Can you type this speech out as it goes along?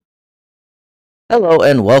Hello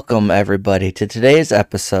and welcome everybody to today's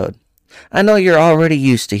episode. I know you're already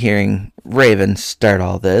used to hearing Raven start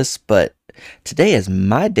all this, but today is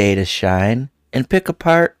my day to shine and pick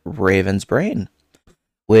apart Raven's brain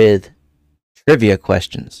with trivia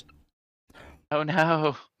questions. Oh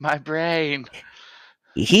no, my brain.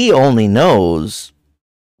 He only knows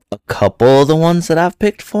a couple of the ones that I've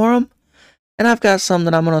picked for him, and I've got some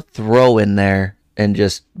that I'm going to throw in there and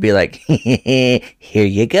just be like, here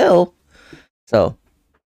you go. So,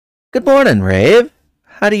 good morning, Rave.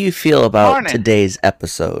 How do you feel about Morning. today's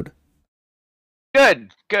episode?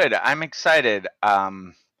 Good. I'm excited.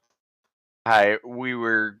 We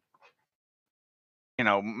were,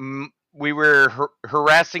 we were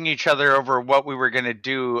harassing each other over what we were going to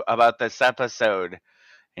do about this episode,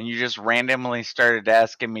 and you just randomly started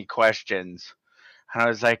asking me questions. And I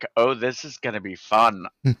was like, "Oh, this is going to be fun."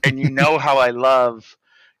 And you know how I love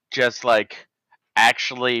just like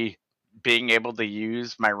actually being able to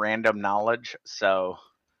use my random knowledge, so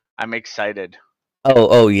I'm excited.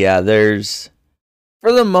 Oh yeah, there's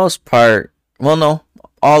for the most part, well no,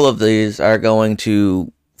 all of these are going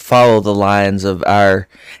to follow the lines of our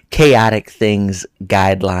chaotic things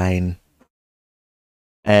guideline.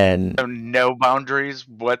 And So no boundaries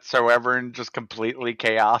whatsoever and just completely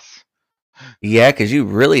chaos. yeah, cuz you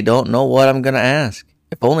really don't know what I'm going to ask.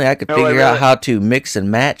 If only I could No, I figure out really. how to mix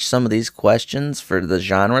and match some of these questions for the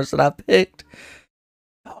genres that I picked.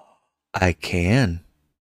 I can.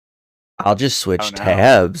 I'll just Oh switch no.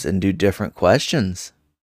 tabs and do different questions.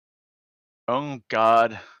 Oh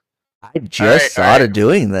god. I just All thought right. of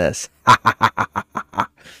doing this.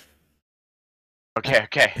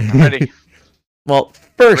 Okay. I'm ready. Well,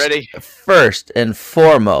 first, Ready. first and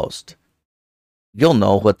foremost, you'll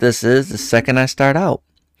know what this is the second I start out.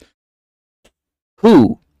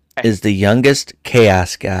 Who Okay. is the youngest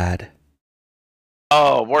Chaos God?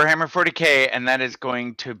 Oh, Warhammer 40k, and that is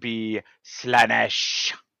going to be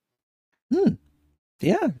Slaanesh.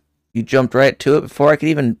 Yeah, you jumped right to it before I could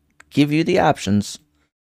even give you the options.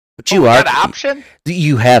 But Oh, you we are. got an option?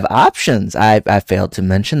 You have options. I failed to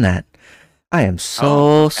mention that. I am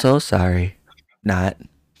Oh, okay. so sorry. Not.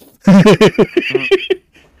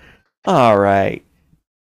 All right.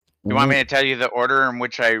 You want me to tell you the order in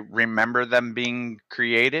which I remember them being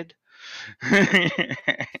created?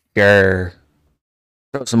 Sure.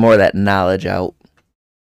 Throw some more of that knowledge out.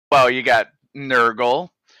 Well, you got Nurgle,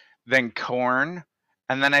 then Korn,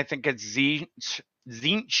 and then I think it's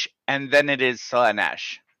Zinch, and then it is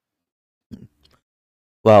Slaanesh.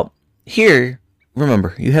 Well, here,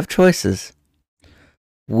 remember, you have choices.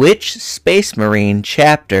 Which Space Marine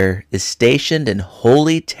chapter is stationed in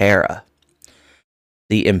Holy Terra?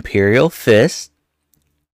 The Imperial Fist,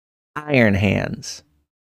 Iron Hands,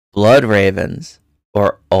 Blood Ravens,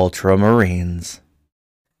 or Ultramarines?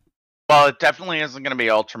 Well, it definitely isn't going to be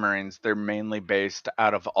Ultramarines. They're mainly based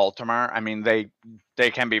out of Ultramar. I mean, they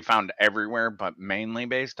can be found everywhere, but mainly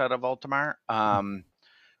based out of Ultramar.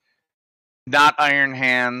 Not Iron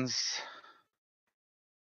Hands,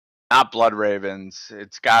 not Blood Ravens.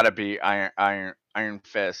 It's got to be Iron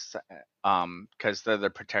Fists, because they're the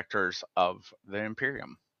protectors of the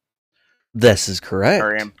Imperium This is correct.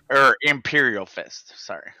 or Imperial Fist.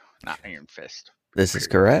 Sorry, not Iron Fist. This is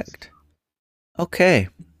Imperial Fist. correct. Okay.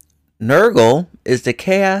 Nurgle is the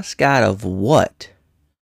chaos god of what?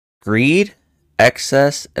 Greed,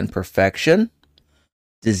 excess, and perfection?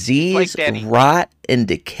 Disease, Plague Daddy. rot, and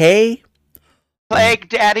decay? Plague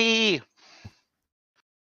Daddy.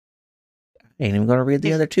 I ain't even going to read the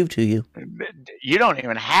He's other two to you. You don't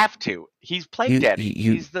even have to. He's Plague Daddy.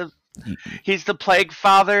 You, He's the Plague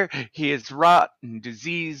Father. He is rot and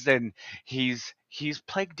disease, and he's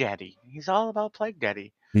Plague Daddy. He's all about Plague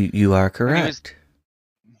Daddy. you are correct.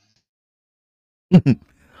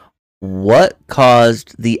 What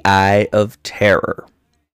caused the Eye of Terror?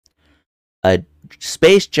 A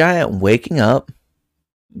space giant waking up?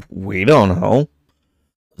 We don't know.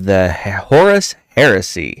 The Horus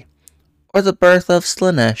Heresy? Or the birth of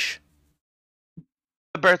Slaanesh?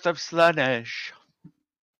 The birth of Slaanesh,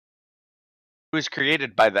 who was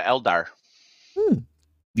created by the Eldar.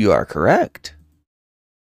 You are correct.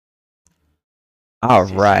 All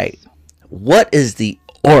right. What is the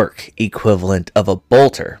orc equivalent of a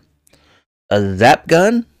bolter? A zap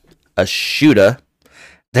gun? A shooter?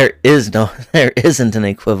 There isn't an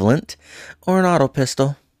equivalent. Or an auto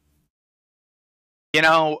pistol? You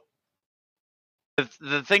know,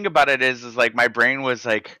 the thing about it is like my brain was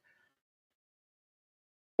like,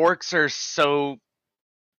 orcs are so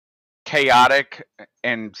chaotic,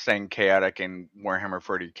 and saying chaotic in Warhammer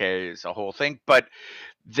 40k is a whole thing, but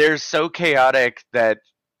they're so chaotic that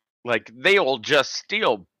like they will just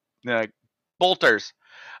steal bolters.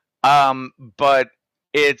 But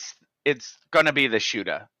it's gonna be the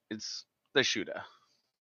Shuda. It's the Shuda.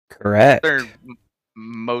 Correct. They're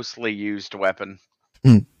mostly used weapon.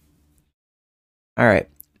 All right.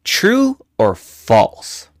 True or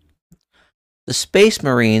false? The Space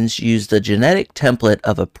Marines use the genetic template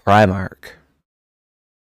of a Primarch.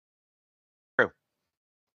 True.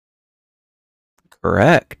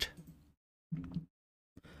 Correct.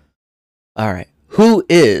 All right. Who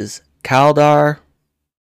is Kaldar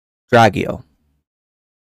Dragio?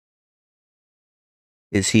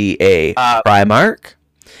 Is he a Primarch?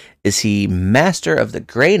 Is he Master of the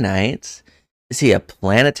Grey Knights? Is he a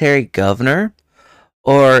planetary governor?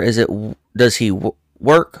 Or does he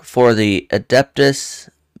work for the Adeptus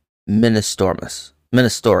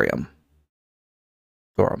Ministorium?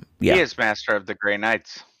 Yeah. He is Master of the Grey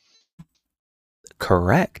Knights.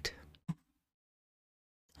 Correct.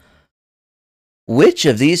 Which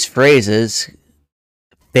of these phases,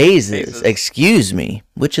 excuse me,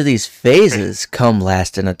 which of these phases come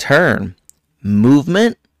last in a turn?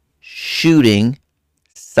 Movement, shooting,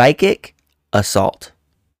 psychic, assault.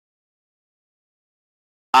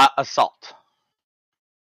 Assault.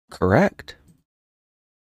 Correct.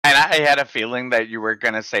 And I had a feeling that you were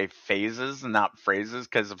going to say phases and not phrases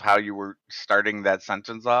because of how you were starting that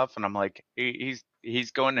sentence off. And I'm like,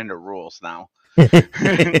 he's going into rules now.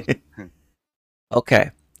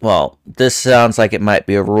 Okay. Well, this sounds like it might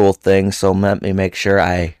be a rule thing, so let me make sure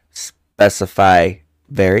I specify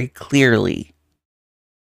very clearly.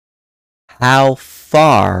 How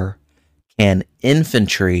far can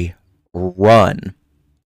infantry run?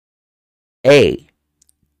 A,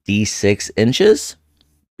 D6 inches.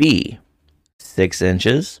 B, 6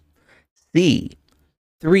 inches. C,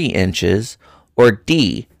 3 inches. Or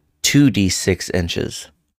D, 2d6 inches.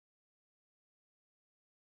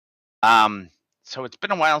 So it's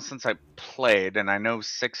been a while since I played, and I know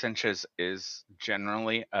 6 inches is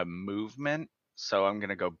generally a movement, so I'm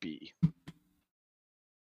gonna go B.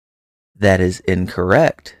 That is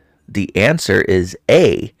incorrect. The answer is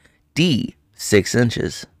A, D, 6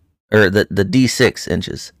 inches. Or the D6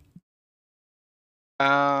 inches.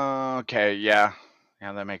 Okay, yeah.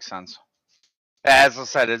 Yeah, that makes sense. As I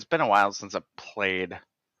said, it's been a while since I played.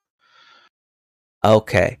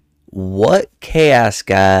 Okay. What Chaos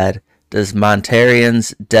God does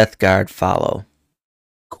Montarian's Death Guard follow?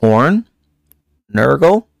 Khorne,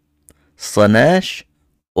 Nurgle, Slaanesh,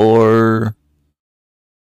 or...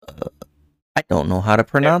 I don't know how to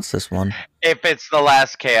pronounce this one. If it's the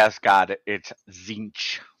last Chaos God, it's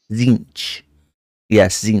Tzeentch. Tzeentch.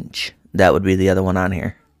 Yes, Tzeentch. That would be the other one on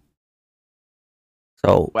here.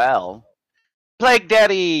 So... Well, Plague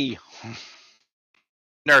Daddy!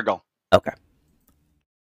 Nurgle. Okay.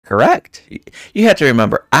 Correct. You have to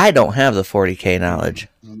remember, I don't have the 40k knowledge.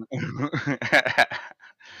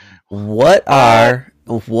 What are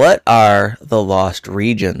the lost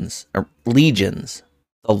regions or legions?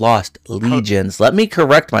 The lost legions. Let me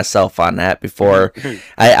correct myself on that before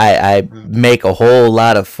I make a whole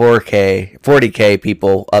lot of 40k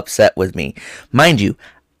people upset with me. Mind you,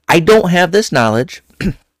 I don't have this knowledge.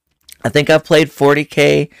 I think I've played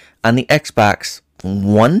 40k on the Xbox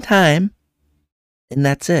one time, and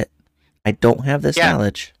that's it. I don't have this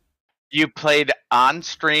knowledge. You played on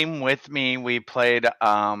stream with me. We played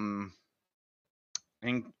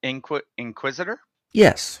Inquisitor?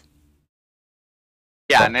 Yes.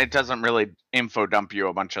 Yeah, and it doesn't really info dump you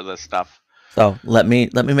a bunch of this stuff. So let me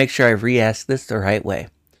make sure I re-ask this the right way.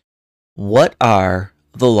 What are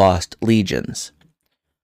the Lost Legions?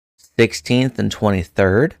 16th and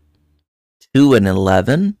 23rd, 2 and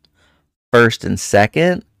 11, 1st and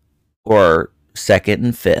 2nd, or 2nd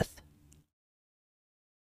and 5th?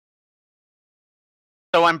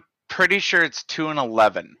 So I'm pretty sure it's 2 and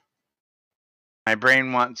 11. My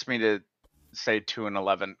brain wants me to say 2 and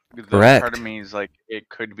 11. Correct. Part of me is like, it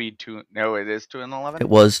could be 2. No, it is 2 and 11. It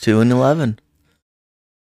was 2 and 11.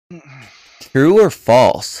 True or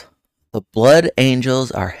false? The Blood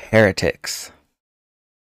Angels are heretics.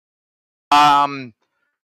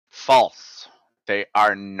 False. They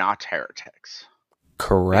are not heretics.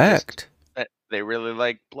 Correct. They really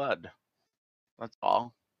like blood. That's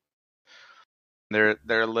all. They're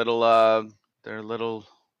a little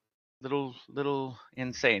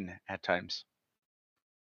insane at times.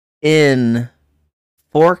 In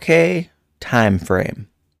 4K time frame,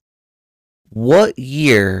 what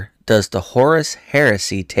year does the Horus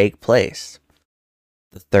Heresy take place?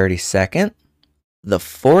 The 32nd, the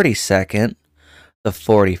 42nd, the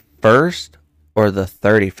 41st, or the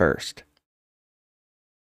 31st?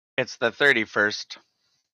 It's the 31st.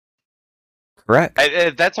 Correct.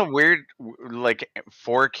 That's a weird, like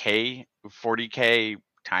 4K 40K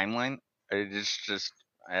timeline. It's just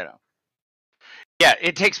I don't know. Yeah,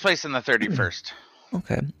 it takes place in the 31st.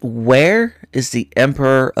 Okay. Where is the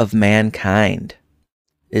Emperor of Mankind?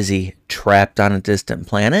 Is he trapped on a distant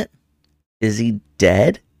planet? Is he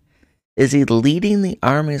dead? Is he leading the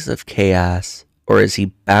armies of chaos? Or is he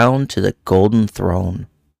bound to the golden throne?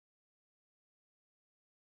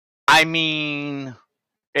 I mean,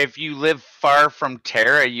 if you live far from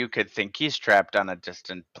Terra, you could think he's trapped on a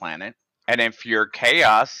distant planet. And if you're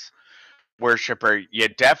Chaos worshiper, you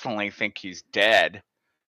definitely think he's dead.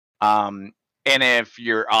 And if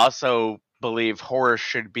you're also believe Horus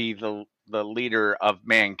should be the leader of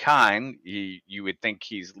mankind, you would think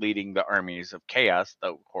he's leading the armies of chaos,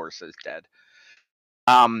 though Horus is dead.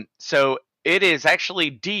 So it is actually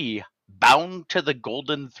D, bound to the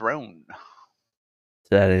golden throne.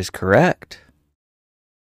 That is correct.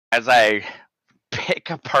 As I pick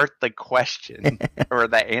apart the question or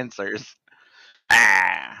the answers.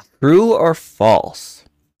 True or false?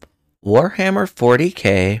 Warhammer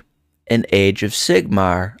 40k and Age of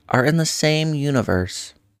Sigmar are in the same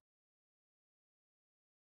universe.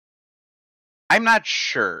 I'm not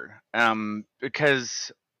sure.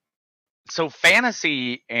 Because so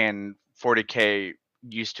fantasy and 40k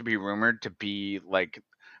used to be rumored to be like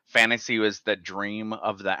fantasy was the dream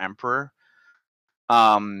of the emperor.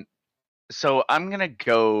 So I'm gonna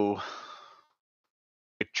go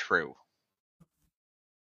with true.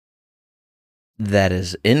 That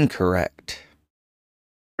is incorrect.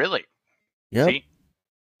 Really? Yep. See?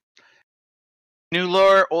 New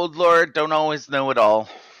lore, old lore, don't always know it all.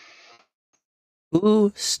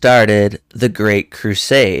 Who started the Great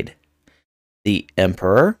Crusade? The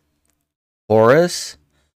Emperor, Horus,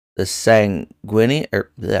 the Sanguinius,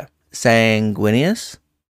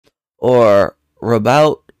 or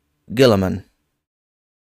Rabaut Guilliman?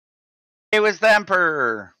 It was the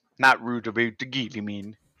emperor, not Rudabut the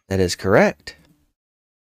Guilliman. That is correct.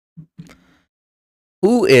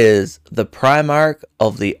 Who is the Primarch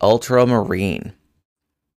of the Ultramarine?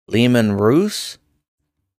 Leman Russ,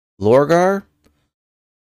 Lorgar,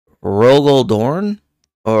 Rogel Dorn,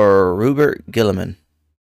 or Rupert Guilliman?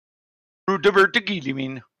 Rudabut the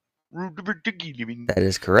Guilliman. Rudabut the Guilliman. That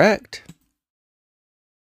is correct.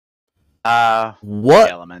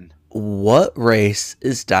 Guilliman. What race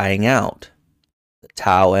is dying out? The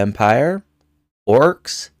Tau Empire,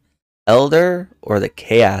 Orcs, Eldar, or the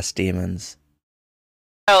Chaos Demons?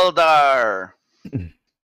 Eldar.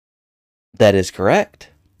 That is correct.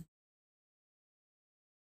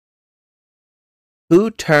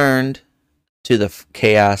 Who turned to the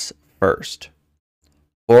chaos first?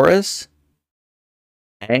 Horus,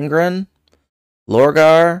 Angron,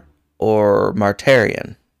 Lorgar, or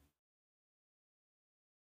Martarian?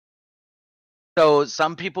 So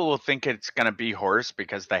some people will think it's going to be Horus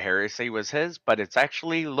because the heresy was his, but it's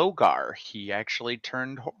actually Logar. He actually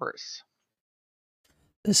turned Horus.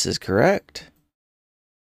 This is correct.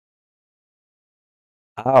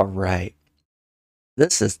 All right.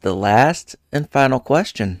 This is the last and final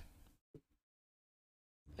question.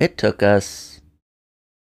 It took us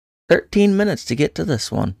 13 minutes to get to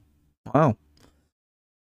this one. Wow.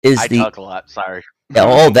 I talk a lot, sorry.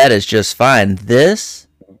 Oh, that is just fine. This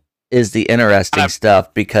is the interesting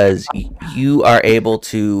stuff because you are able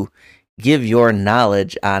to give your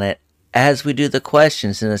knowledge on it as we do the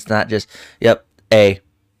questions, and it's not just, yep, A,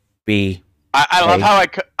 B. I love how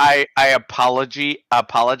I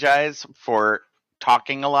apologize for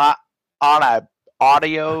talking a lot on a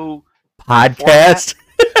audio podcast.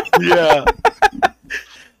 Yeah.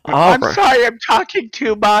 I'm sorry, I'm talking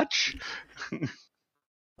too much.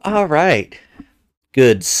 All right.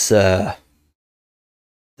 Good, sir.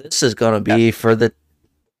 This is going to be for the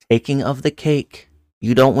taking of the cake.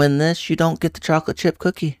 You don't win this, you don't get the chocolate chip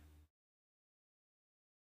cookie.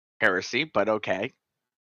 Heresy, but okay.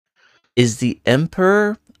 Is the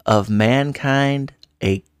Emperor of Mankind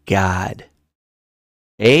a god?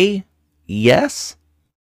 A, yes.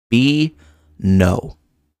 B, no.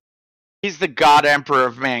 He's the God Emperor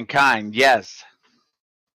of mankind, yes.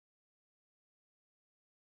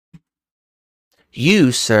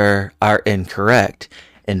 You, sir, are incorrect.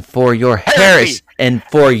 And for your heresy and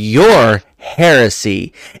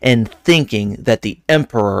thinking that the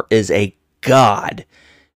Emperor is a god,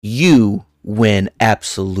 you win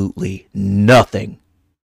absolutely nothing.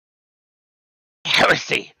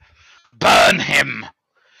 Heresy! Burn him!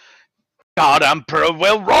 God Emperor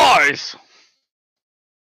will rise!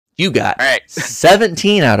 You got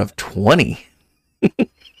 17 out of 20.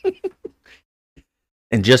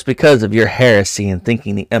 And just because of your heresy and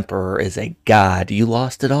thinking the Emperor is a god, you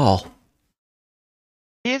lost it all.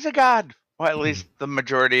 He is a god. Well, at least the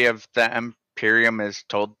majority of the Imperium is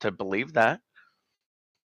told to believe that.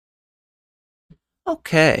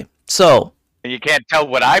 Okay, so You can't tell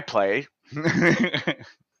what I play.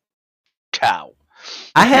 Cow.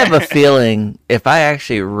 I have a feeling if I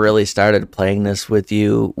actually really started playing this with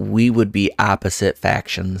you, we would be opposite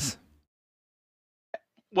factions.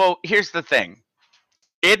 Well, here's the thing.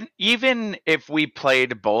 Even if we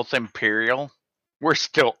played both Imperial, we're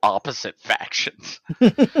still opposite factions.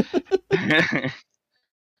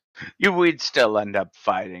 We'd still end up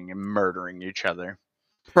fighting and murdering each other.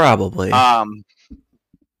 Probably. And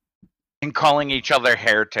calling each other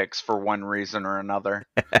heretics for one reason or another.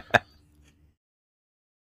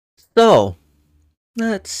 So,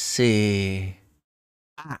 let's see.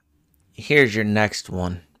 Here's your next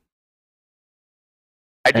one.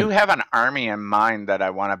 I do have an army in mind that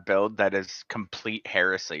I want to build that is complete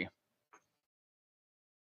heresy.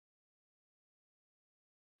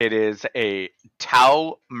 It is a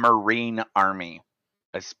Tau Marine army,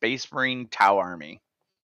 a Space Marine Tau army.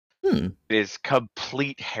 It is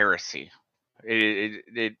complete heresy. It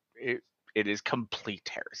is complete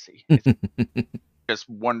heresy. It's just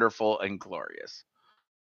wonderful and glorious.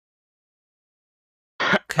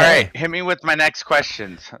 Okay. All right, hit me with my next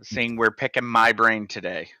questions. Seeing we're picking my brain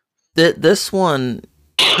today. This one,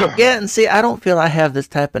 yeah, and see, I don't feel I have this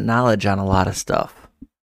type of knowledge on a lot of stuff.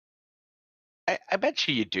 I bet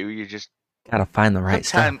you do. You just gotta find the right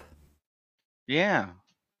stuff. Yeah.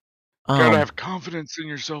 Gotta have confidence in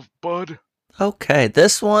yourself, bud. Okay,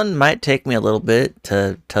 this one might take me a little bit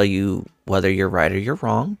to tell you whether you're right or you're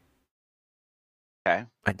wrong. Okay.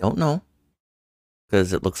 I don't know.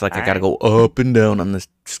 Because it looks like I gotta go up and down on this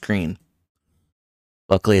screen.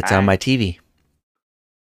 Luckily, it's on my TV.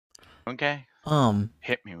 Okay.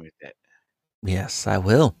 Hit me with it. Yes, I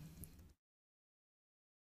will.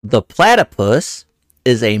 The platypus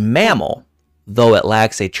is a mammal, though it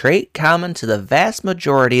lacks a trait common to the vast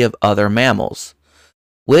majority of other mammals.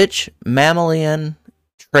 Which mammalian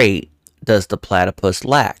trait does the platypus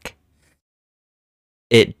lack?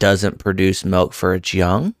 It doesn't produce milk for its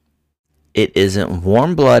young. It isn't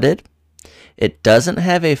warm-blooded. It doesn't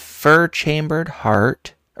have a four-chambered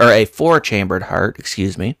heart,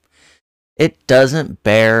 excuse me. It doesn't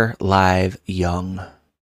bear live young.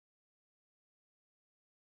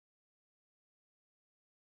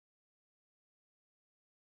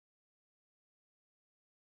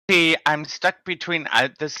 See, I'm stuck between.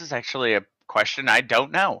 This is actually a question I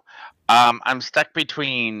don't know. I'm stuck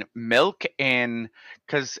between milk and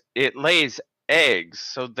because it lays eggs,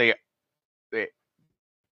 so they at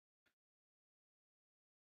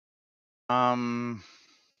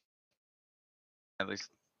least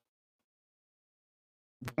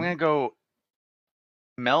I'm gonna go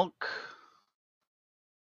milk.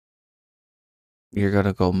 You're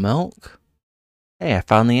gonna go milk? Hey, I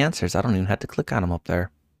found the answers. I don't even have to click on them up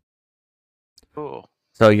there. Cool.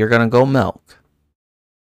 So you're gonna go milk.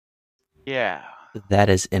 Yeah. That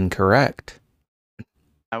is incorrect.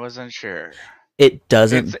 I wasn't sure. It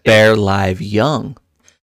doesn't bear live young.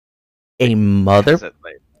 A mother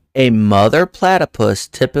platypus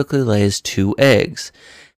typically lays 2 eggs.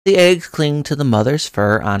 The eggs cling to the mother's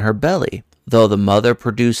fur on her belly. Though the mother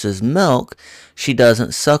produces milk, she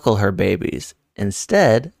doesn't suckle her babies.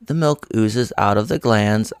 Instead, the milk oozes out of the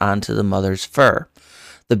glands onto the mother's fur.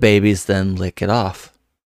 The babies then lick it off.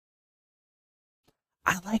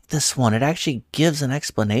 I like this one. It actually gives an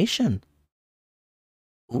explanation.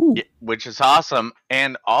 Ooh. Yeah, which is awesome.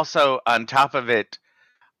 And also on top of it,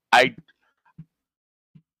 that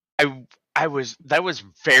was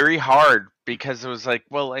very hard because it was like,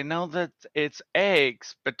 well, I know that it's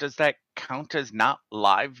eggs, but does that count as not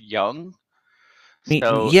live young?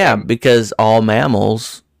 So, yeah, because all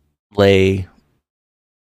mammals lay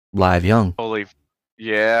live young.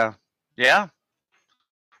 Yeah. All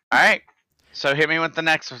right. So hit me with the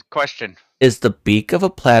next question. Is the beak of a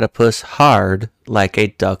platypus hard like a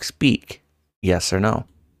duck's beak? Yes or no?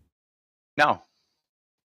 No.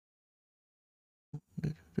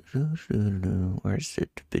 Where's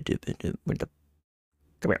it?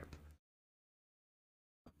 Come here.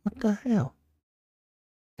 What the hell?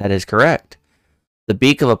 That is correct. The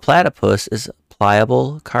beak of a platypus is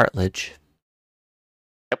pliable cartilage.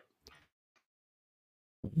 Yep.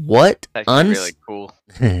 What really cool.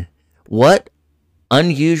 What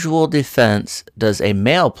unusual defense does a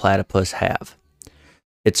male platypus have?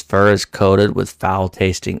 Its fur is coated with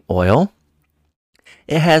foul-tasting oil.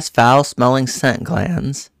 It has foul-smelling scent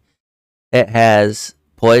glands. It has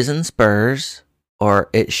poison spurs, or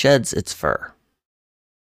it sheds its fur.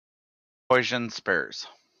 Poison spurs.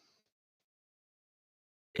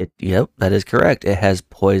 Yep, that is correct. It has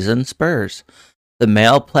poison spurs. The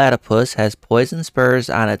male platypus has poison spurs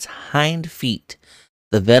on its hind feet.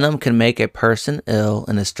 The venom can make a person ill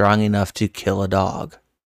and is strong enough to kill a dog.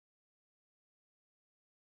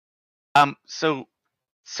 So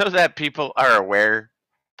that people are aware,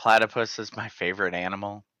 platypus is my favorite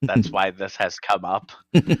animal. That's why this has come up,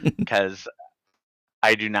 because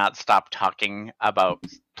I do not stop talking about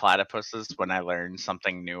platypuses when I learn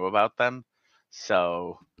something new about them.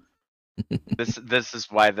 So this is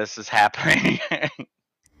why this is happening.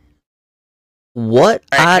 What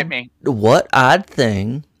All right, hit me. odd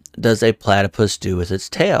thing does a platypus do with its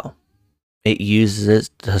tail? It uses it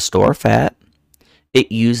to store fat. It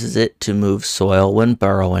uses it to move soil when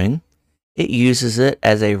burrowing. It uses it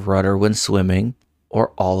as a rudder when swimming,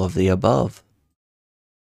 or all of the above.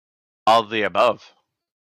 All of the above.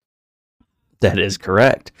 That is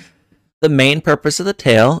correct. The main purpose of the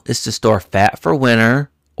tail is to store fat for winter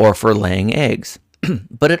or for laying eggs,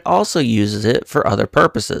 but it also uses it for other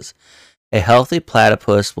purposes. A healthy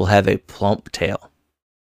platypus will have a plump tail.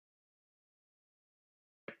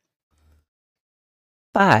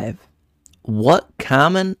 5. What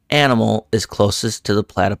common animal is closest to the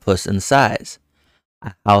platypus in size?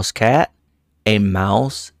 A house cat, a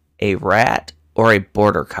mouse, a rat, or a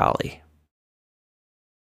border collie?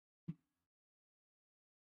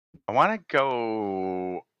 I want to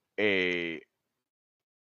go a.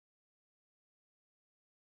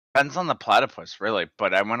 Depends on the platypus, really,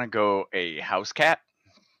 but I want to go a house cat.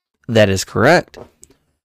 That is correct.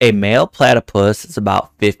 A male platypus is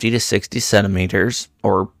about 50 to 60 centimeters,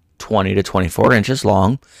 or 20 to 24 inches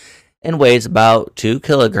long, and weighs about 2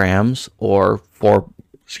 kilograms, or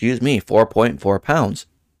 4.4 pounds.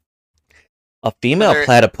 A female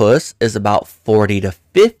platypus is about 40 to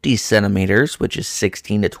 50 centimeters, which is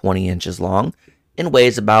 16 to 20 inches long, and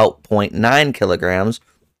weighs about 0.9 kilograms,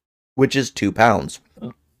 which is 2 pounds.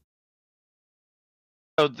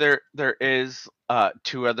 So there is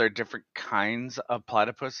 2 other different kinds of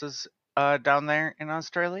platypuses down there in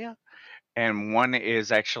Australia, and one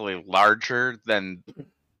is actually larger than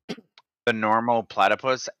the normal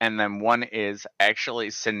platypus, and then one is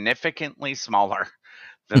actually significantly smaller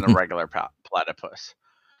than the regular platypus.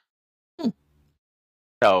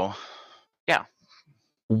 So, yeah.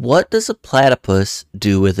 What does a platypus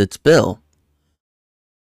do with its bill?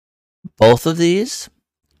 Both of these?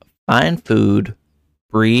 Find food,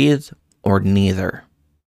 breathe, or neither?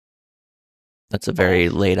 That's a very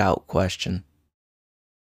laid out question.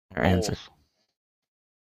 Our answer.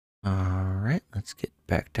 All right, let's get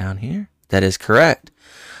back down here. That is correct.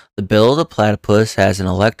 The bill of the platypus has an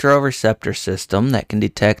electroreceptor system that can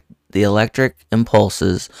detect the electric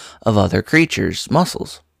impulses of other creatures'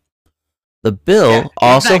 muscles. The bill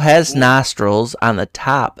also has nostrils on the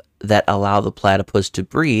top that allow the platypus to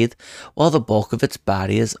breathe while the bulk of its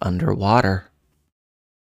body is underwater.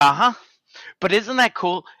 But isn't that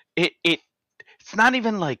cool? It's not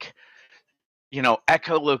even like,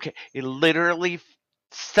 echolocate. It literally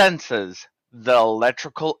senses the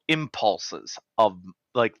electrical impulses of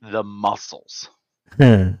like the muscles.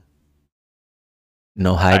 No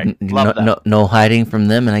hiding, no hiding from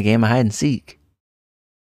them in a game of hide and seek.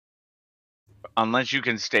 Unless you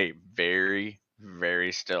can stay very,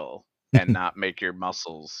 very still and not make your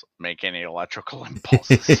muscles make any electrical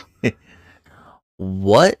impulses.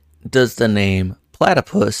 What does the name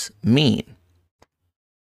platypus mean?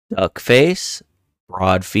 Duck face,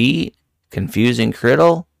 broad feet, confusing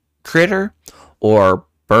critter, or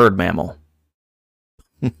bird mammal?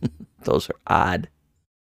 Those are odd.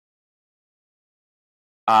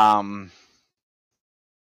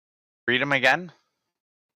 Read them again.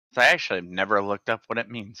 So I actually have never looked up what it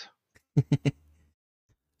means.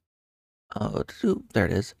 Oh, there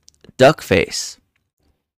it is. Duck face,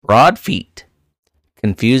 broad feet,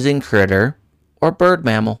 confusing critter, or bird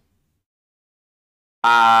mammal?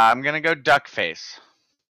 I'm gonna go duck face.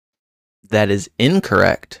 That is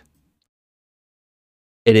incorrect.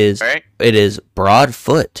 It is right? It is broad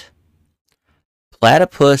foot.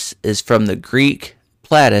 Platypus is from the Greek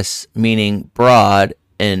platus, meaning broad,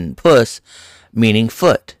 and pus, meaning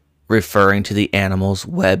foot, referring to the animal's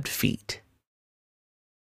webbed feet.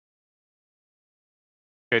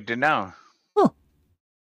 Good to know. Huh.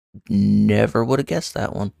 Never would have guessed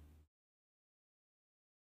that one.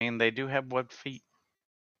 And they do have webbed feet.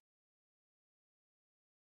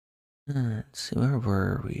 Let's see, where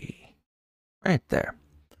were we? Right there.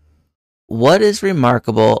 What is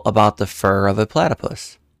remarkable about the fur of a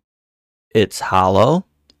platypus? It's hollow,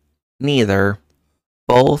 neither,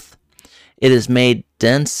 both. It is made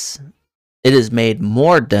dense. It is made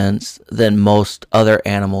more dense than most other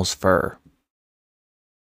animals' fur.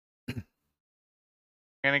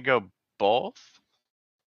 I'm going to go both.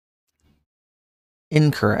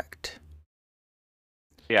 Incorrect.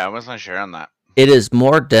 Yeah, I wasn't sure on that. It is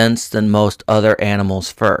more dense than most other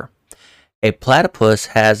animals' fur. A platypus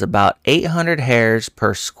has about 800 hairs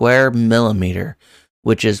per square millimeter,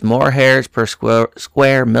 which is more hairs per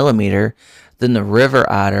square millimeter than the river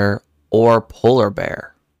otter or polar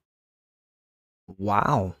bear.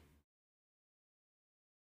 Wow.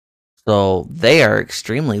 So they are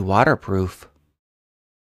extremely waterproof.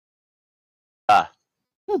 Ah,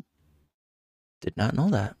 Did not know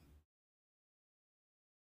that.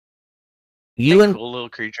 they're cool little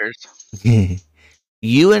creatures.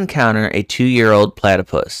 You encounter a 2-year-old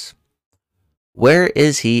platypus. Where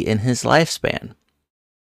is he in his lifespan?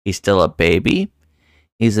 He's still a baby?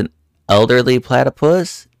 He's an elderly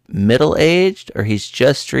platypus? Middle aged? Or he's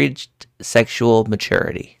just reached sexual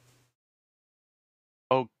maturity?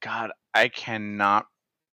 Oh, God. I cannot.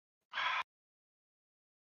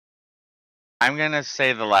 I'm going to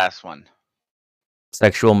say the last one.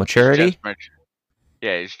 Sexual maturity?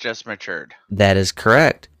 Yeah, he's just matured. That is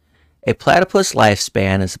correct. A platypus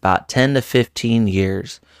lifespan is about 10 to 15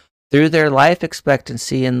 years. Through their life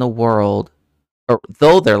expectancy in the world, or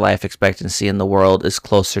though their life expectancy in the world is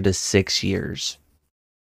closer to 6 years.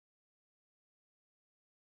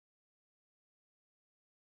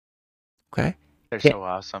 Okay. They're so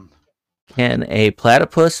awesome. Can a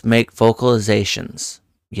platypus make vocalizations?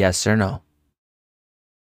 Yes or no?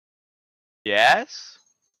 Yes?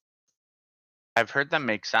 I've heard them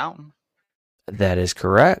make sound. That is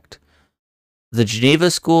correct. The Geneva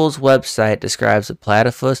School's website describes a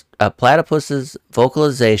platypus's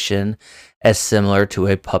vocalization as similar to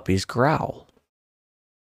a puppy's growl.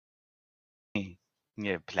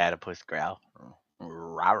 Yeah, platypus growl.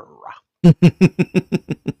 Rah, rah.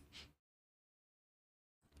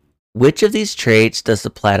 Which of these traits does the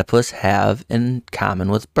platypus have in common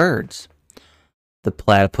with birds? The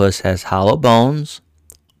platypus has hollow bones.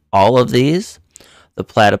 All of these. The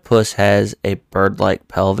platypus has a bird-like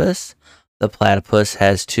pelvis. The platypus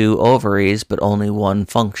has 2 ovaries, but only one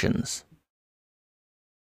functions.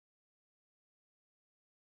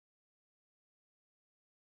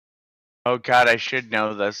 Oh, God, I should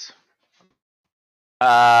know this.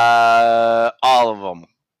 All of them.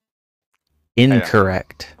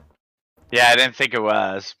 Incorrect. Yeah, I didn't think it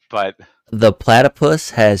was, but... The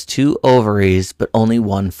platypus has 2 ovaries, but only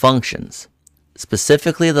one functions.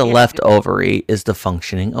 Specifically, the left ovary is the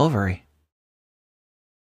functioning ovary.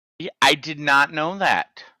 Yeah, I did not know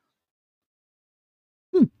that.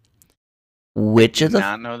 Which I of did the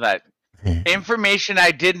not know that. Information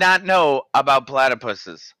I did not know about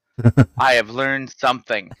platypuses. I have learned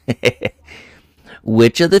something.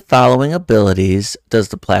 Which of the following abilities does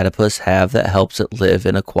the platypus have that helps it live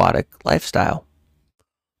an aquatic lifestyle?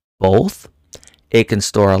 Both. It can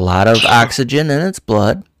store a lot of oxygen in its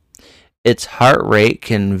blood. Its heart rate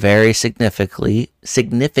can vary significantly,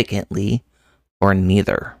 or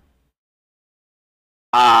neither.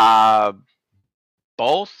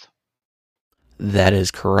 Both? That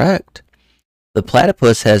is correct. The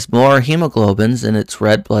platypus has more hemoglobins in its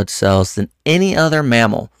red blood cells than any other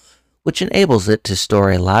mammal, which enables it to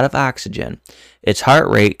store a lot of oxygen. Its heart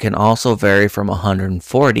rate can also vary from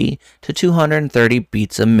 140 to 230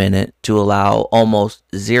 beats a minute to allow almost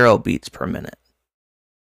 0 beats per minute.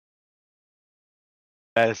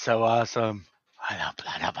 That is so awesome. I love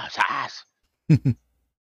platypuses.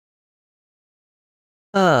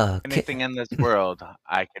 Anything in this world,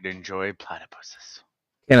 I could enjoy platypuses.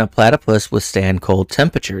 Can a platypus withstand cold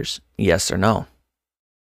temperatures? Yes or no?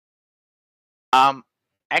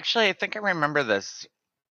 Actually, I think I remember this.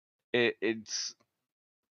 I think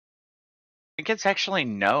it's actually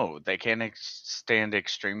no. They can't stand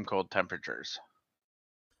extreme cold temperatures.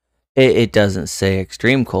 It doesn't say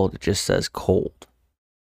extreme cold, it just says cold.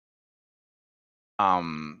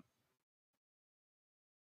 I'm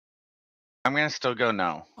going to still go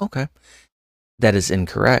no. Okay. That is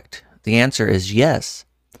incorrect. The answer is yes.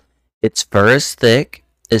 Its fur is thick,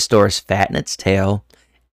 it stores fat in its tail,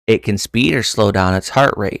 it can speed or slow down its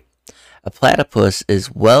heart rate. A platypus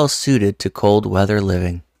is well suited to cold weather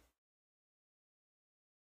living.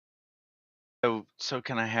 So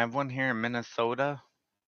can I have one here in Minnesota?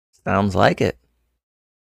 Sounds like it.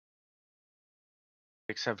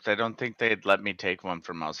 Except I don't think they'd let me take one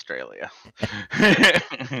from Australia.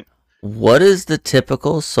 What is the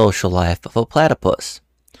typical social life of a platypus?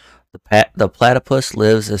 The platypus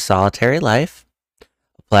lives a solitary life.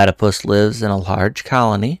 A platypus lives in a large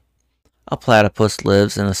colony. A platypus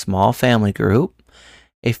lives in a small family group.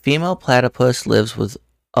 A female platypus lives with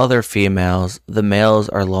other females. The males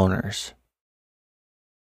are loners.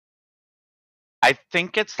 I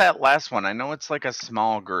think it's that last one. I know it's like a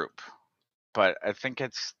small group, but I think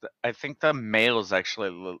the males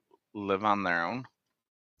actually live on their own.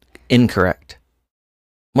 Incorrect.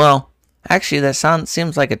 Well, actually, that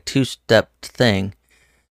seems like a two-stepped thing.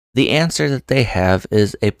 The answer that they have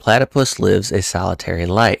is a platypus lives a solitary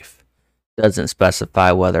life. Doesn't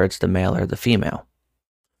specify whether it's the male or the female.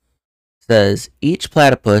 Says each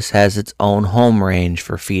platypus has its own home range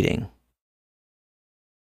for feeding.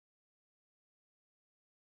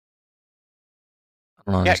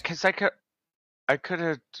 Yeah, because I could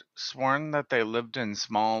have sworn that they lived in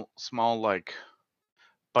small like,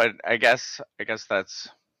 but I guess that's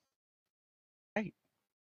right.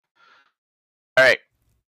 All right,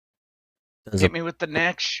 hit me with the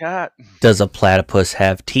next shot. Does a platypus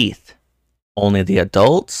have teeth? Only the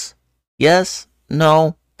adults? Yes,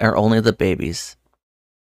 no, or only the babies?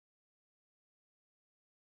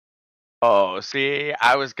 Oh, see,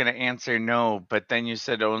 I was gonna answer no, but then you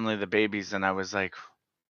said only the babies, and I was like,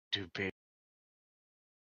 dude, baby,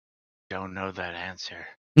 don't know that answer.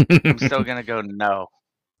 I'm still gonna go no.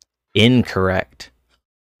 Incorrect.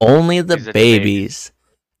 Only the babies.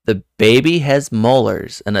 The baby has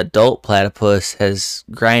molars. An adult platypus has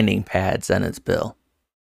grinding pads on its bill.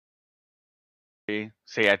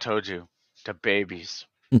 See, I told you. The babies.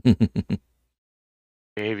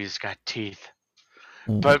 Babies got teeth.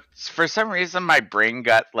 But for some reason, my brain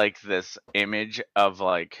got like this image of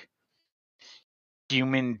like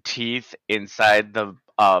human teeth inside the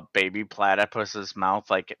baby platypus's mouth,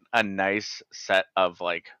 like a nice set of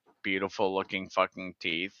like beautiful looking fucking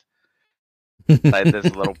teeth. Like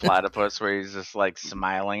this little platypus where he's just like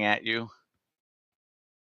smiling at you.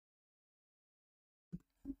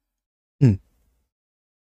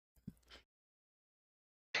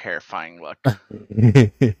 Terrifying look.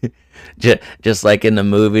 Just like in the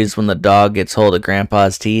movies when the dog gets hold of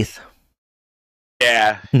Grandpa's teeth.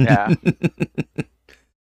 Yeah, yeah.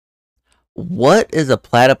 What is a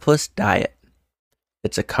platypus diet?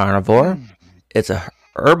 It's a carnivore, it's a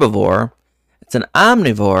herbivore, it's an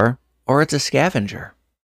omnivore, or it's a scavenger.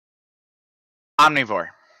 Omnivore.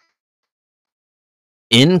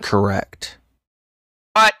 Incorrect.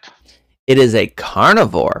 What? It is a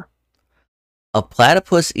carnivore. A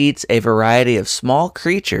platypus eats a variety of small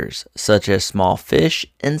creatures, such as small fish,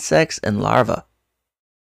 insects, and larvae.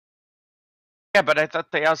 Yeah, but I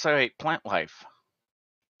thought they also ate plant life.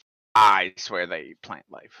 I swear they eat plant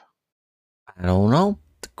life. I don't know.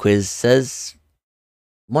 The quiz says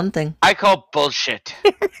one thing. I call bullshit.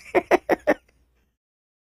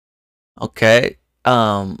 Okay.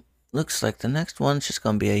 Looks like the next one's just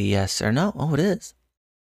gonna be a yes or no. Oh, it is.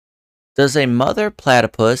 Does a mother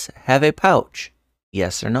platypus have a pouch?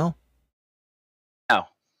 Yes or no? No.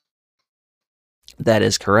 That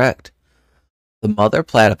is correct. The mother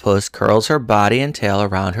platypus curls her body and tail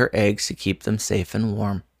around her eggs to keep them safe and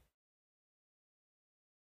warm.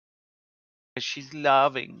 She's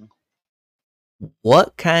loving.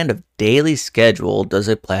 What kind of daily schedule does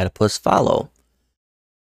a platypus follow?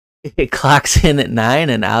 It clocks in at 9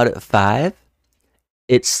 and out at 5.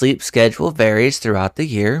 Its sleep schedule varies throughout the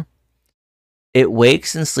year. It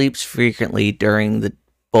wakes and sleeps frequently during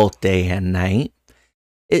both day and night.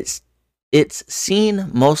 It's seen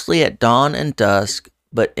mostly at dawn and dusk,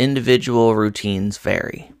 but individual routines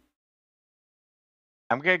vary.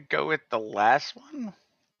 I'm gonna go with the last one.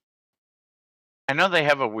 I know they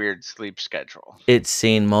have a weird sleep schedule. It's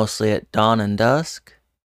seen mostly at dawn and dusk.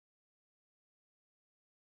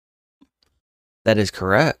 That is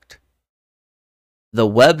correct. The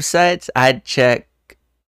websites I'd checked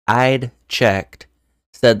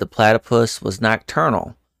said the platypus was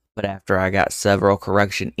nocturnal, but after I got several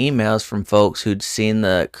correction emails from folks who'd seen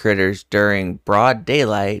the critters during broad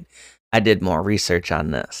daylight, I did more research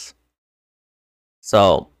on this.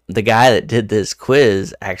 So, the guy that did this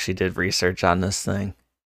quiz actually did research on this thing.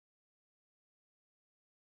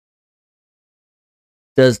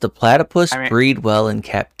 Does the platypus breed well in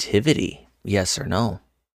captivity? Yes or no?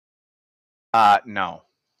 No.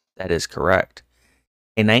 That is correct.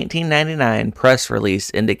 A 1999 press release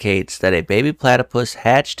indicates that a baby platypus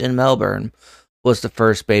hatched in Melbourne was the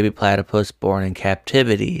first baby platypus born in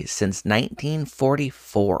captivity since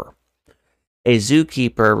 1944. A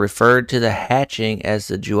zookeeper referred to the hatching as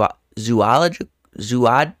the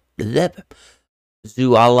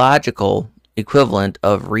zoological equivalent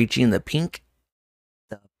of reaching the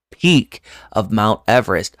peak of Mount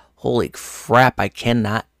Everest. Holy crap, I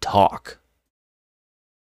cannot talk.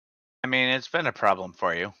 I mean, it's been a problem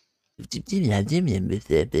for you. You're mad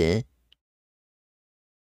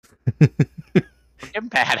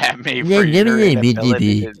at me for your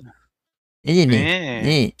inability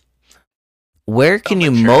to... Where can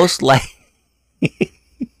you mature. most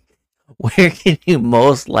Where can you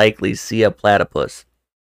most likely see a platypus?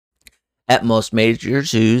 At most major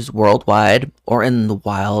zoos worldwide or in the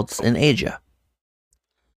wilds in Asia?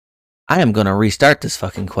 I am going to restart this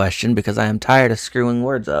fucking question because I am tired of screwing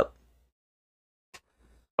words up.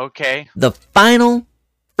 Okay. The final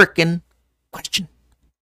frickin' question.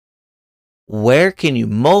 Where can you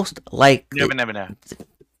most likely... No.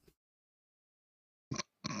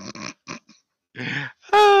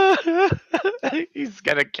 He's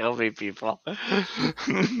gonna kill me, people.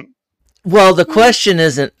 Well, the question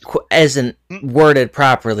isn't worded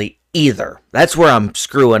properly either. That's where I'm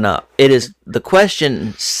screwing up. The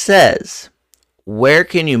question says, where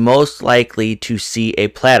can you most likely to see a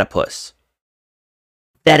platypus?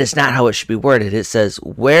 That is not how it should be worded. It says,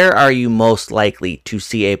 where are you most likely to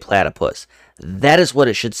see a platypus? That is what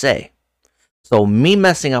it should say. So me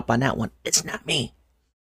messing up on that one, it's not me.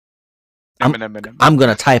 I'm going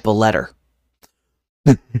to type a letter.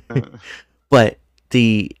 But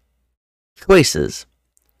the choices.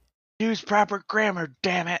 Use proper grammar,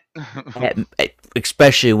 damn it.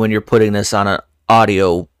 Especially when you're putting this on an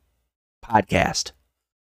audio podcast.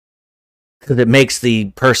 Because it makes the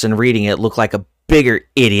person reading it look like a bigger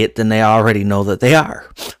idiot than they already know that they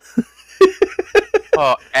are.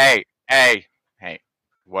 Oh, hey.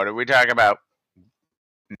 What are we talking about?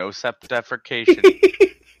 No self-deprecation.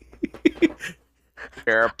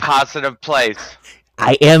 You're a positive place.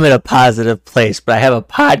 I am in a positive place, but I have a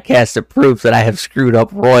podcast that proves that I have screwed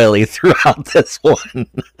up royally throughout this one.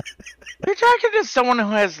 You're talking to someone who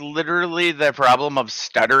has literally the problem of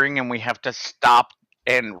stuttering, and we have to stop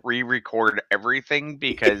and re-record everything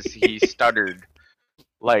because he stuttered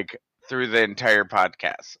like through the entire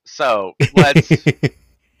podcast. So let's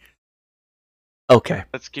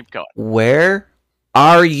keep going. Where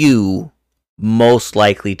are you most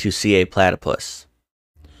likely to see a platypus?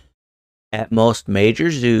 At most major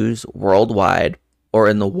zoos worldwide or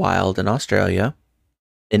in the wild in Australia.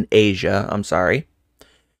 In Asia,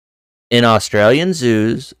 in Australian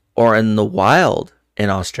zoos or in the wild in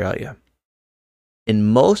Australia. In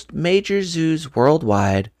most major zoos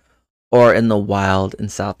worldwide or in the wild in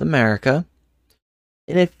South America.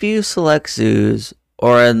 In a few select zoos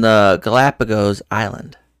or in the Galapagos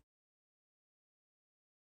Island.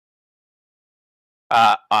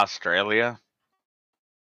 Australia.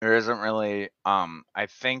 There isn't really I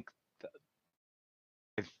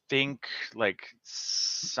think like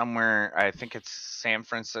somewhere, I think it's San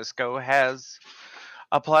Francisco has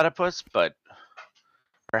platypus, but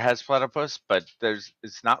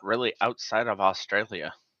it's not really outside of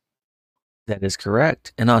Australia. That is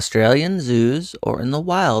correct. In Australian zoos or in the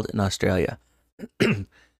wild in Australia.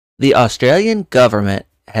 The Australian government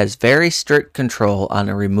has very strict control on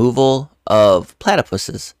the removal of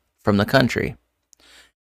platypuses from the country.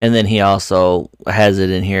 And then he also has it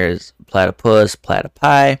in here as platypus,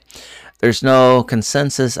 platypi. There's no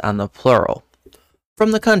consensus on the plural from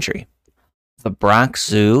the country. The Bronx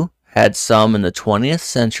Zoo had some in the 20th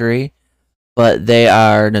century, but they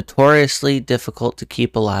are notoriously difficult to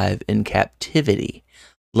keep alive in captivity,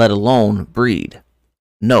 let alone breed.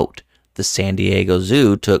 Note, the San Diego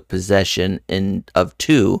Zoo took possession of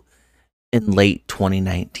 2 in late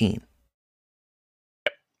 2019.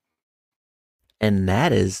 And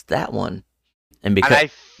that is that one. And I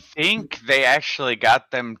think they actually got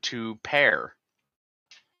them to pair.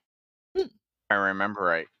 If I remember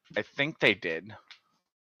right. I think they did.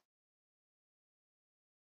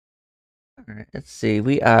 All right, let's see.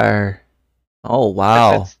 We are... Oh,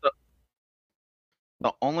 wow. It's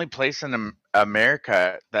the only place in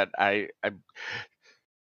America that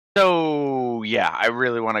So, yeah, I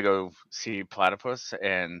really want to go see platypus,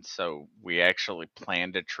 and so we actually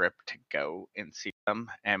planned a trip to go and see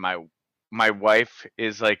them. And my wife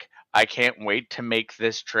is like, I can't wait to make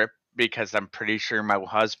this trip because I'm pretty sure my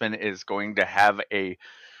husband is going to have a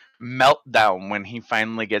meltdown when he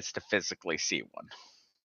finally gets to physically see one.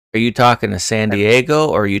 Are you talking to San Diego,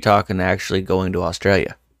 or are you talking to actually going to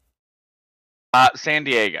Australia? San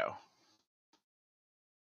Diego.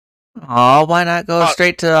 Oh, why not go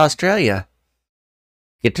straight to Australia?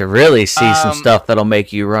 Get to really see some stuff that'll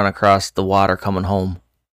make you run across the water coming home.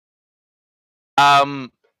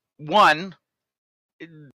 One,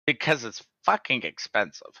 because it's fucking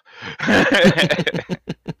expensive.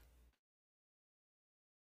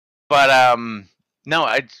 But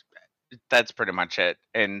no, that's pretty much it.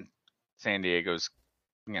 And San Diego's,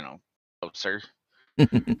 closer.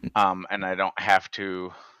 And I don't have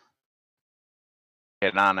to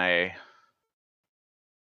get on a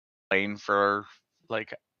plane for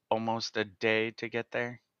like almost a day to get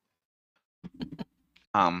there.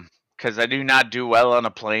 because I do not do well on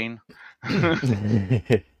a plane.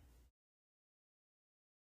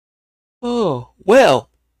 Oh, well,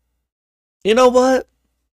 you know what?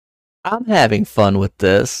 I'm having fun with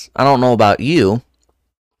this. I don't know about you,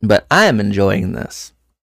 but I am enjoying this.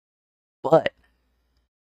 But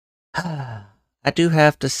I do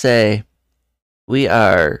have to say, we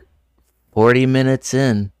are 40 minutes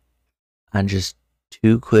in on just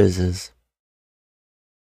 2 quizzes.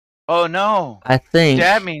 Oh no. I think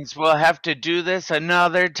That means we'll have to do this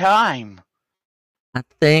another time.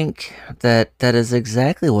 that is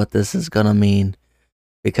exactly what this is gonna mean,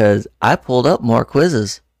 because I pulled up more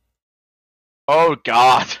quizzes. Oh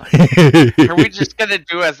God. Are we just gonna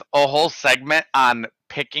do a whole segment on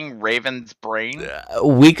picking Raven's brain?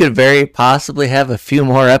 We could very possibly have a few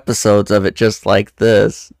more episodes of it just like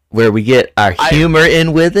this, where we get our humor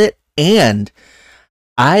in with it, and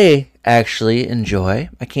I actually enjoy,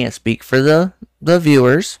 I can't speak for the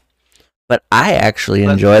viewers, but I actually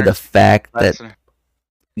enjoy the fact that,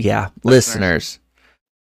 listeners.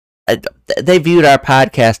 They viewed our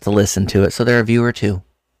podcast to listen to it, so they're a viewer too.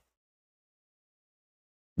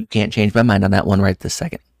 You can't change my mind on that one right this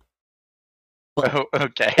second. Oh,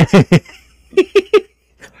 okay.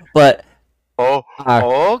 But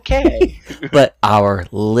okay. But our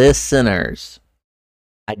listeners,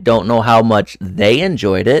 I don't know how much they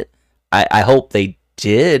enjoyed it. I hope they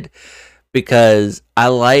did, because I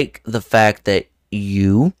like the fact that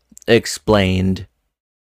you explained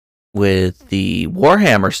with the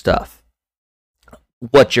Warhammer stuff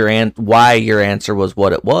what why your answer was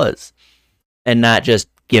what it was, and not just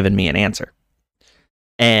giving me an answer.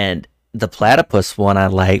 And the platypus one I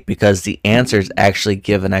like because the answers actually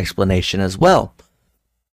give an explanation as well.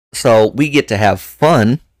 So we get to have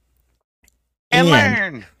fun and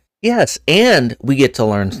learn. Yes, and we get to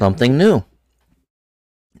learn something new.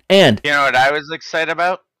 And you know what I was excited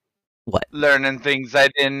about? What? Learning things I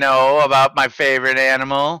didn't know about my favorite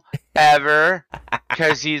animal ever.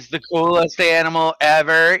 Because he's the coolest animal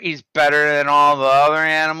ever. He's better than all the other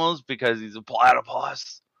animals because he's a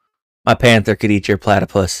platypus. My panther could eat your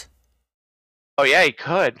platypus. Oh yeah, he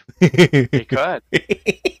could. He could.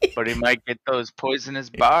 But he might get those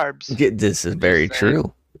poisonous barbs. This is very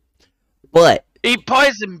true. But eat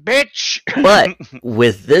poison, bitch. But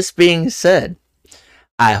with this being said,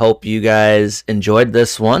 I hope you guys enjoyed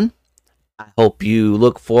this one. I hope you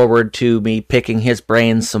look forward to me picking his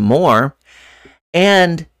brain some more.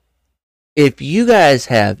 And if you guys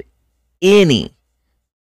have any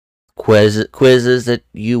quizzes that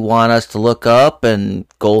you want us to look up and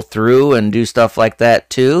go through and do stuff like that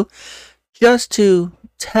too, just to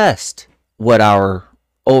test what our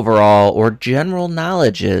overall or general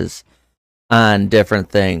knowledge is on different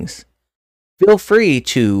things, feel free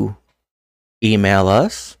to email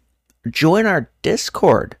us, join our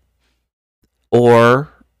Discord, or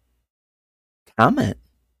comment.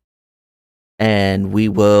 And we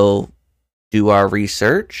will do our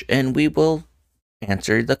research and we will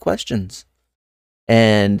answer the questions.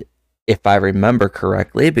 And if I remember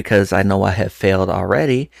correctly, because I know I have failed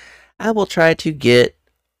already, I will try to get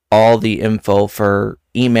all the info for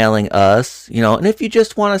emailing us, and if you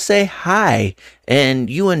just want to say hi and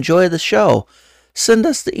you enjoy the show, send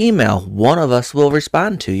us the email. One of us will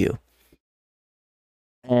respond to you.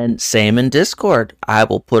 And same in Discord. I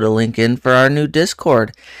will put a link in for our new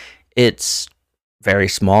Discord. It's very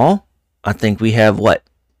small. I think we have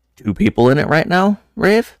 2 people in it right now,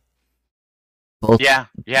 Rave? Yeah,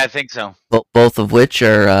 I think so. Both of which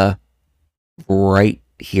are right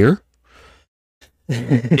here.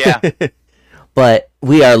 Yeah. But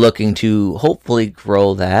we are looking to hopefully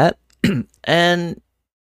grow that. And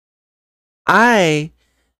I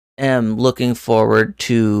am looking forward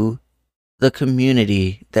to the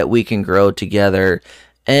community that we can grow together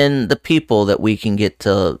and the people that we can get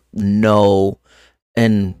to know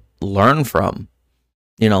and learn from.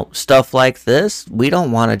 Stuff like this, we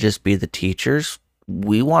don't want to just be the teachers.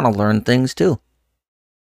 We want to learn things too.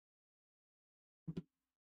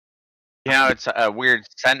 It's a weird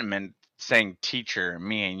sentiment saying teacher,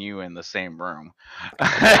 me and you in the same room.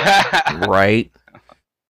 Right.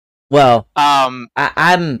 Well, I'm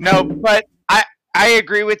no, but I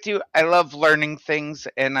agree with you. I love learning things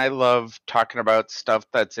and I love talking about stuff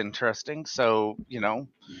that's interesting. So,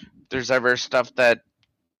 there's ever stuff that,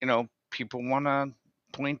 people want to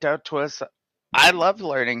point out to us. I love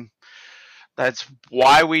learning. That's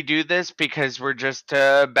why we do this, because we're just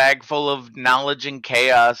a bag full of knowledge and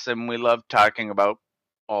chaos, and we love talking about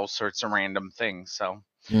all sorts of random things. So,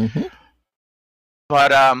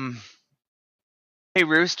 But hey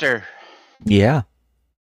Rooster. Yeah.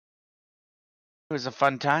 It was a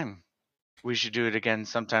fun time. We should do it again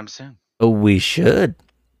sometime soon. We should.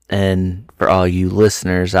 And for all you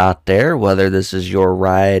listeners out there, whether this is your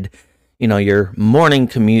ride, your morning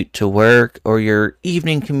commute to work or your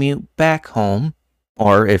evening commute back home,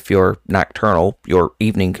 or if you're nocturnal, your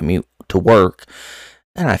evening commute to work,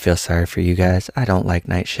 and I feel sorry for you guys. I don't like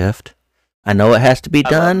night shift. I know it has to be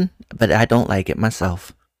done, but I don't like it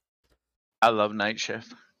myself. I love night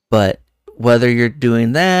shift. But whether you're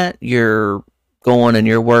doing that, you're going and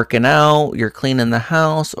you're working out, you're cleaning the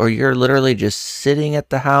house, or you're literally just sitting at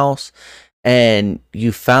the house and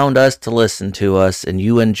you found us to listen to us and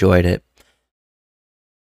you enjoyed it,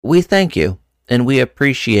 we thank you and we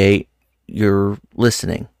appreciate your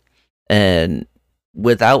listening. And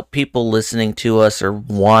without people listening to us or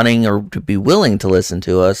wanting or to be willing to listen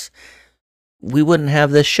to us, we wouldn't have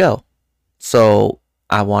this show. So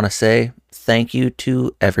I want to say thank you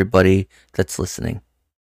to everybody that's listening.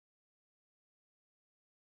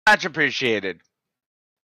 Much appreciated.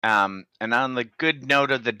 And on the good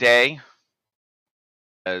note of the day,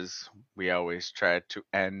 as we always try to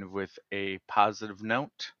end with a positive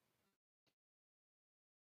note,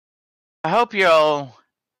 I hope you'll,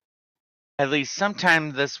 at least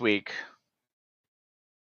sometime this week,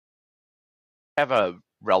 have a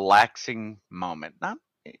relaxing moment.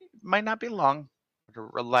 It might not be long, but a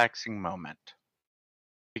relaxing moment.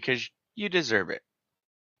 Because you deserve it.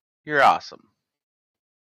 You're awesome.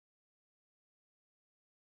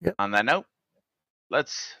 Yep. On that note,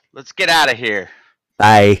 let's get out of here.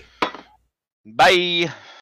 Bye. Bye.